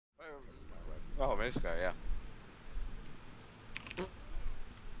Oh, this guy, yeah. I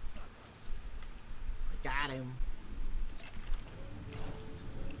got him.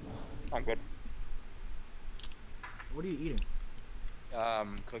 I'm good. What are you eating?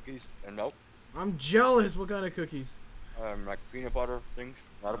 Cookies and milk. I'm jealous. What kind of cookies? Like peanut butter things,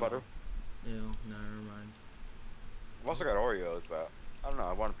 not a butter. Ew, no, never mind. I've also got Oreos, but I don't know.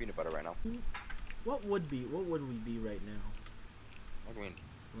 I want peanut butter right now. What would we be right now? What do you mean?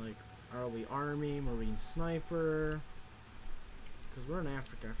 Like, are we Army, Marine Sniper? Because we're in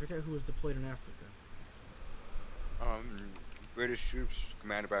Africa. I forget who was deployed in Africa. British troops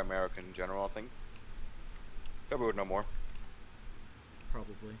commanded by American general, I think. Probably would know more.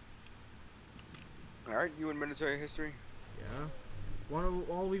 Probably. Alright, you in military history? Yeah.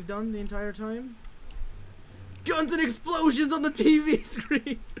 All we've done the entire time? Guns and explosions on the TV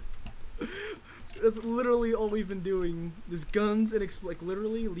screen! That's literally all we've been doing. Is guns and like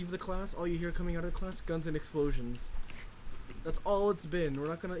literally leave the class, all you hear coming out of the class, guns and explosions. That's all it's been. We're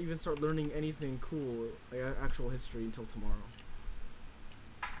not gonna even start learning anything cool, like actual history, until tomorrow.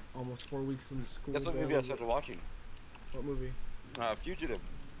 Almost 4 weeks in school. That's what movie I started watching. What movie? Fugitive.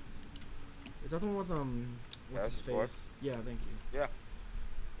 Is that the one with what's his face? Yeah, thank you. Yeah.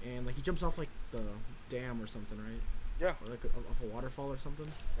 And like he jumps off like the dam or something, right? Yeah. Or like off a waterfall or something.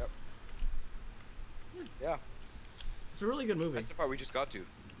 Yep. Yeah. It's a really good movie. That's the part we just got to.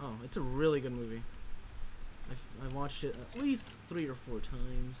 Oh, it's a really good movie. I watched it at least 3 or 4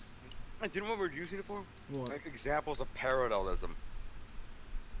 times. I didn't know what we were using it for? What? Like examples of parallelism.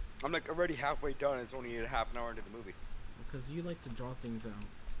 I'm like already halfway done. It's only half an hour into the movie. Because you like to draw things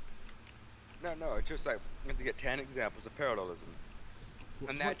out. No, it's just like I have to get 10 examples of parallelism,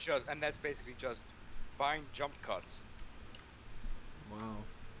 and that's basically just find jump cuts. Wow.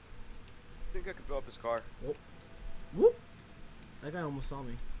 I think I could blow up this car. Whoop. Whoop. That guy almost saw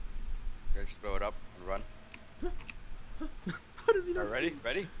me. Okay, just blow it up and run. How does he not Alright, ready? see?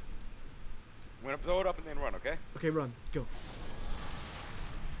 Ready? I'm gonna blow it up and then run, okay? Okay, run. Go.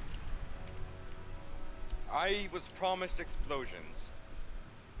 I was promised explosions.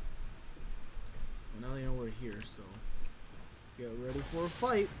 Well, now they know we're here, so get ready for a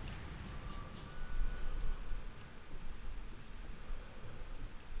fight.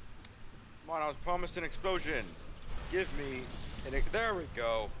 Come on, I was promised an explosion. Give me there we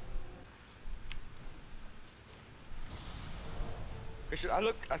go.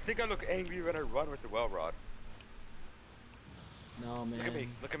 I think I look angry when I run with the well rod. No, man. Look at me.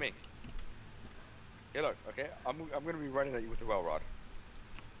 Look at me. Hey, look. Okay, I'm gonna be running at you with the well rod.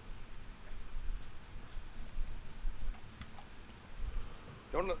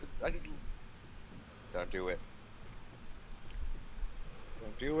 Don't look. Don't do it.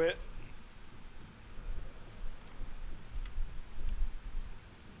 Don't do it.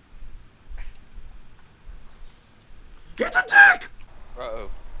 Hit the deck! Uh-oh.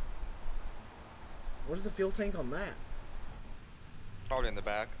 Where's the fuel tank on that? Probably in the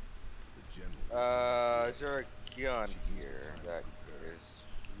back. Is there a gun here that is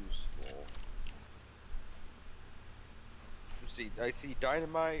useful? Let's see. I see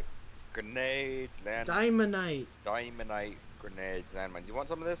dynamite, grenades, Diamondite. Diamondite, grenades, landmines. You want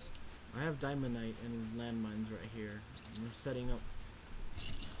some of this? I have diamondite and landmines right here. I'm setting up.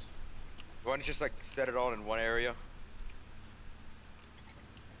 You want to just like set it all in one area?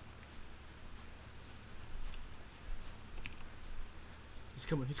 He's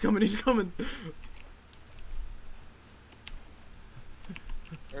coming, he's coming, he's coming!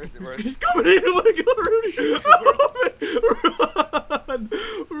 Where is it? Where is He's it? coming in! Oh my god, Rudy! Oh man.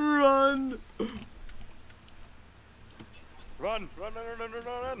 Run! Run! Run! Run! Run! Run!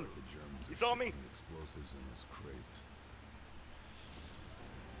 Run! Run! He saw me! Explosives in those crates.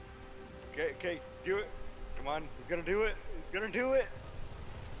 Okay, okay, do it. Come on, he's gonna do it. He's gonna do it.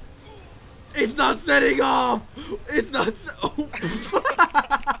 It's not setting off! It's not oh.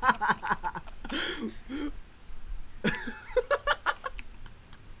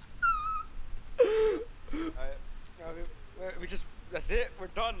 We just, that's it, we're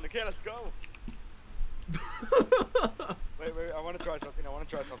done. Okay, let's go. Wait, I want to try something.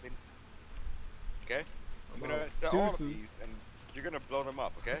 Okay? I'm gonna set all of these and you're gonna blow them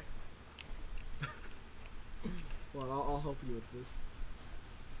up, okay? Well, I'll help you with this.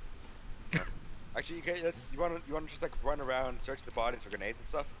 Actually, okay, you wanna just like run around, search the bodies for grenades and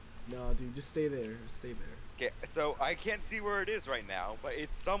stuff? No, dude, just stay there. Stay there. Okay, so I can't see where it is right now, but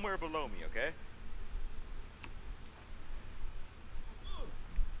it's somewhere below me, okay?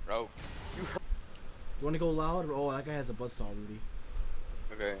 Bro, You wanna go loud? Oh, that guy has a buzzsaw, Rudy.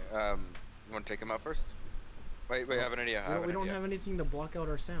 okay, you wanna take him out first? Wait, I have an idea. We don't have anything to block out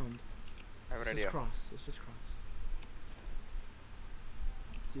our sound. I have an Let's idea. just cross. Let's just cross.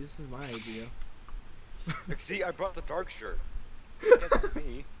 See, this is my idea. Like, see, I brought the dark shirt. That's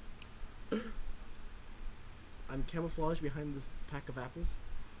me. I'm camouflaged behind this pack of apples.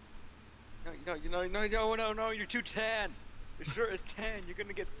 No, you're too tan. Your shirt is tan, you're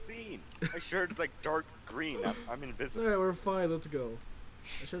gonna get seen. My shirt is like dark green, I'm invisible. Alright, we're fine, let's go.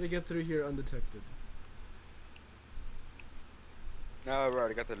 I try to get through here undetected. Oh,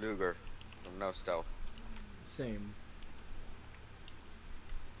 right, I got the Luger. From no stealth. Same.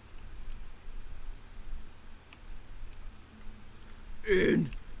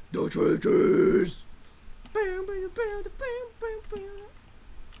 In the trenches!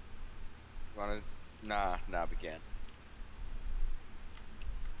 Wanna? Nah, we can't.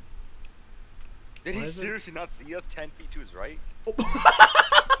 Did he seriously not see us 10 feet to his right? Oh.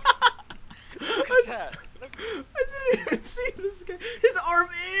 Look at that! Look. I didn't even see this guy. His arm.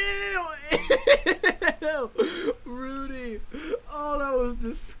 Ew! Rudy. Oh, that was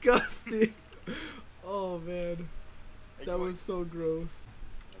disgusting. Oh man, that was so gross.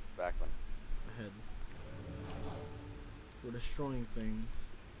 That's the back one. Ahead. We're destroying things.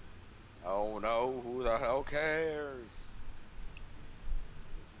 Oh no! Who the hell cares?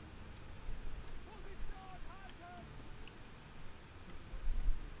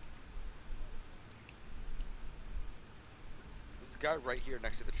 There's a guy right here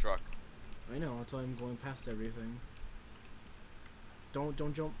next to the truck. I know. That's why I'm going past everything. Don't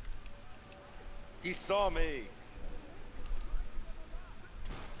jump. He saw me.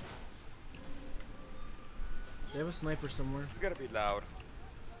 They have a sniper somewhere. This is gonna be loud.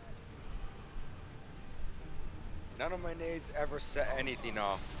 None of my nades ever set anything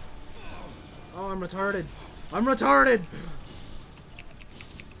off. Oh, I'm retarded. I'm retarded.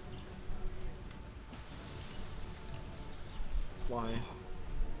 Why?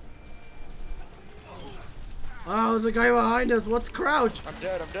 Oh, there's a guy behind us. What's crouch? I'm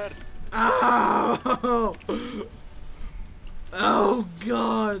dead. Oh! Oh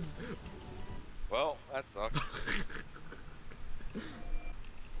God! Well, that sucks.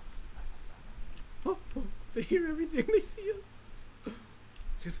 Oh, they hear everything. They see us.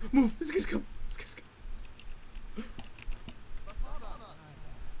 Let's just move. Let's just go. Let's just go.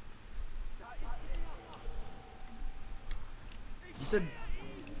 You said,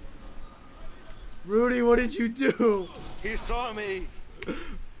 Rudy, what did you do? He saw me.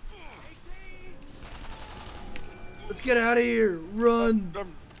 Let's get out of here. Run.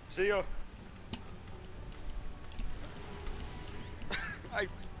 See ya.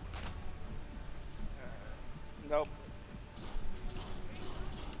 Nope.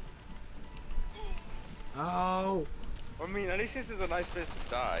 Oh. I mean, at least this is a nice place to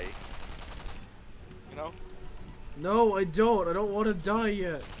die. You know? No, I don't. I don't want to die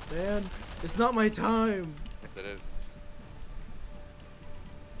yet, man. It's not my time. Yes, it is.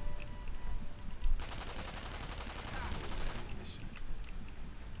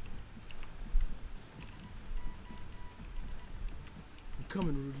 I'm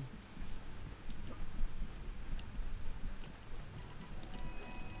coming, Rudy.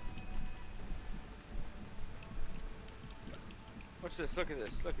 Watch this. Look at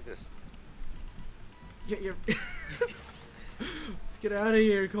this. Look at this. Get your. Let's get out of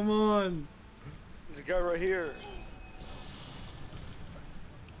here. Come on. There's a guy right here.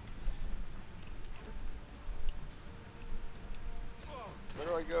 Where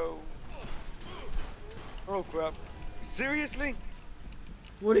do I go? Oh crap. Seriously?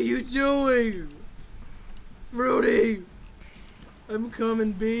 What are you doing? Rudy! I'm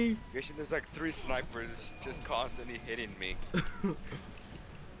coming, B. Actually, there's like 3 snipers just constantly hitting me.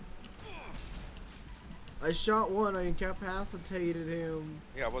 I shot one. I incapacitated him.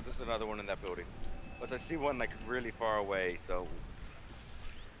 Yeah, well, there's another one in that building. Plus, I see one like really far away, so.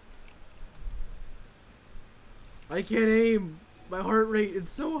 I can't aim. My heart rate is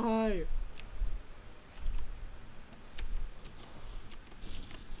so high.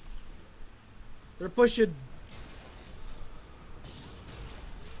 They're pushing.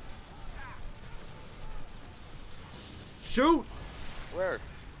 Shoot! Where?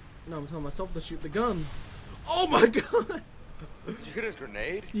 No, I'm telling myself to shoot the gun. Oh my god! Did you hit his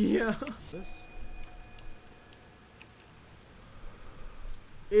grenade? Yeah.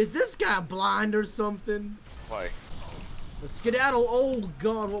 Is this guy blind or something? Why? Let's skedaddle. Oh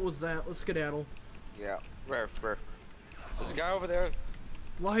god, what was that? Let's skedaddle. Yeah. Where? There's a guy over there.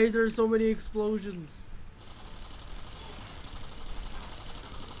 Why is there so many explosions?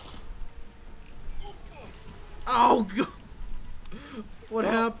 Oh god! What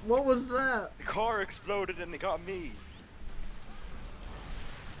happened? What was that? The car exploded and it got me.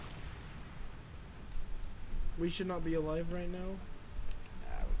 We should not be alive right now.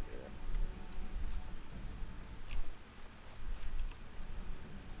 Nah, we get it.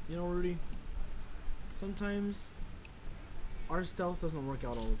 You know, Rudy, sometimes our stealth doesn't work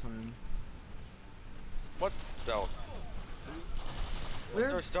out all the time. What's stealth? Where?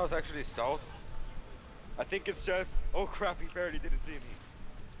 Is our stealth actually stealth? I think it's just, oh crap, he barely didn't see me.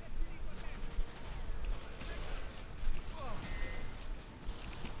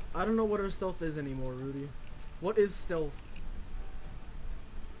 I don't know what our stealth is anymore, Rudy. What is stealth?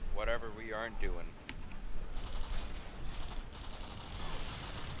 Whatever we aren't doing.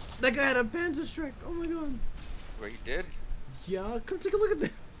 That guy had a panda strike. Oh my god. Wait, you did? Yeah, come take a look at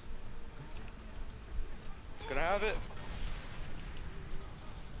this. Gonna have it.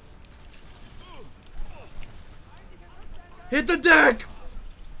 Hit the deck!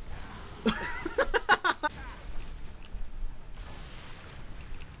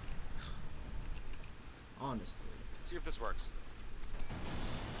 Honestly. Let's see if this works.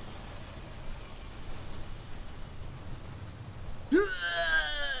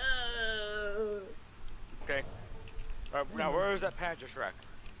 Okay. Now where is that Panther Shrek?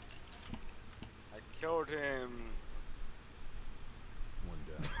 I killed him. One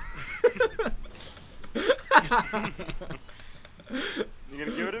down. You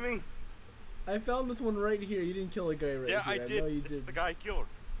gonna give it to me? I found this one right here. You didn't kill a guy right Yeah, here. I did. know you This is did. the guy I killed.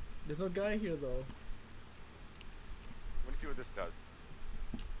 There's no guy here though. Let me see what this does.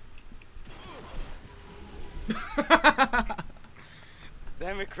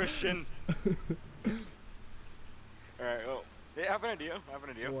 Damn it, Christian. Alright, well, yeah, I have an idea. I have an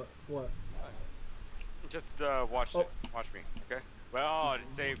idea. What? What? Just watch Oh. it. Watch me, okay? Well,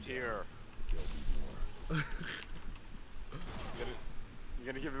 it's saved here. There'll be more. You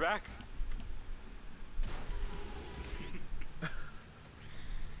gonna give it back?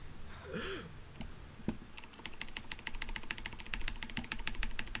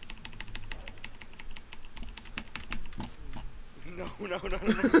 No, no, no, no,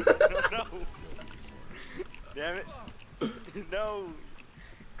 no, no. Damn it. No.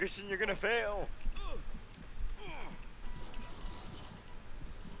 Christian, you're gonna fail.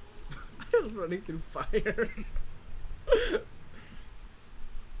 I was running through fire.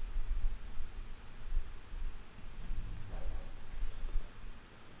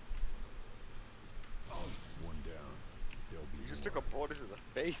 One down. There'll be You just more. took a bullet to the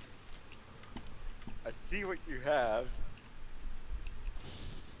face. I see what you have.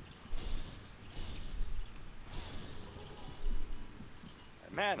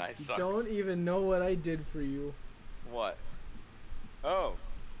 Man, I You suck. don't even know what I did for you. What? Oh.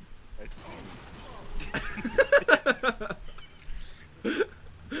 I see.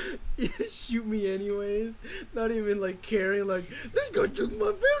 You shoot me anyways. Not even like caring. Like this guy took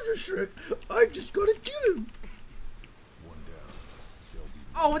my Panther Shrek. I just gotta kill him. One down. There'll be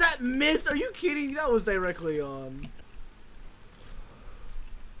Oh, that missed. Are you kidding? That was directly on.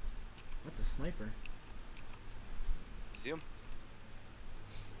 What the sniper? See him?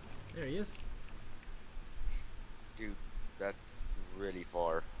 There he is. Dude, that's really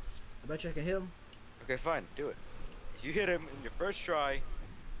far. I bet you I can hit him. Okay, fine, do it. If you hit him in your first try,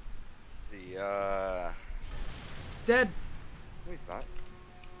 let's see, Dead. no he's not.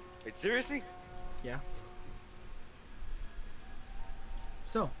 Wait, seriously? Yeah.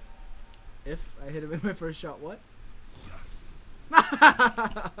 So, if I hit him in my first shot, what?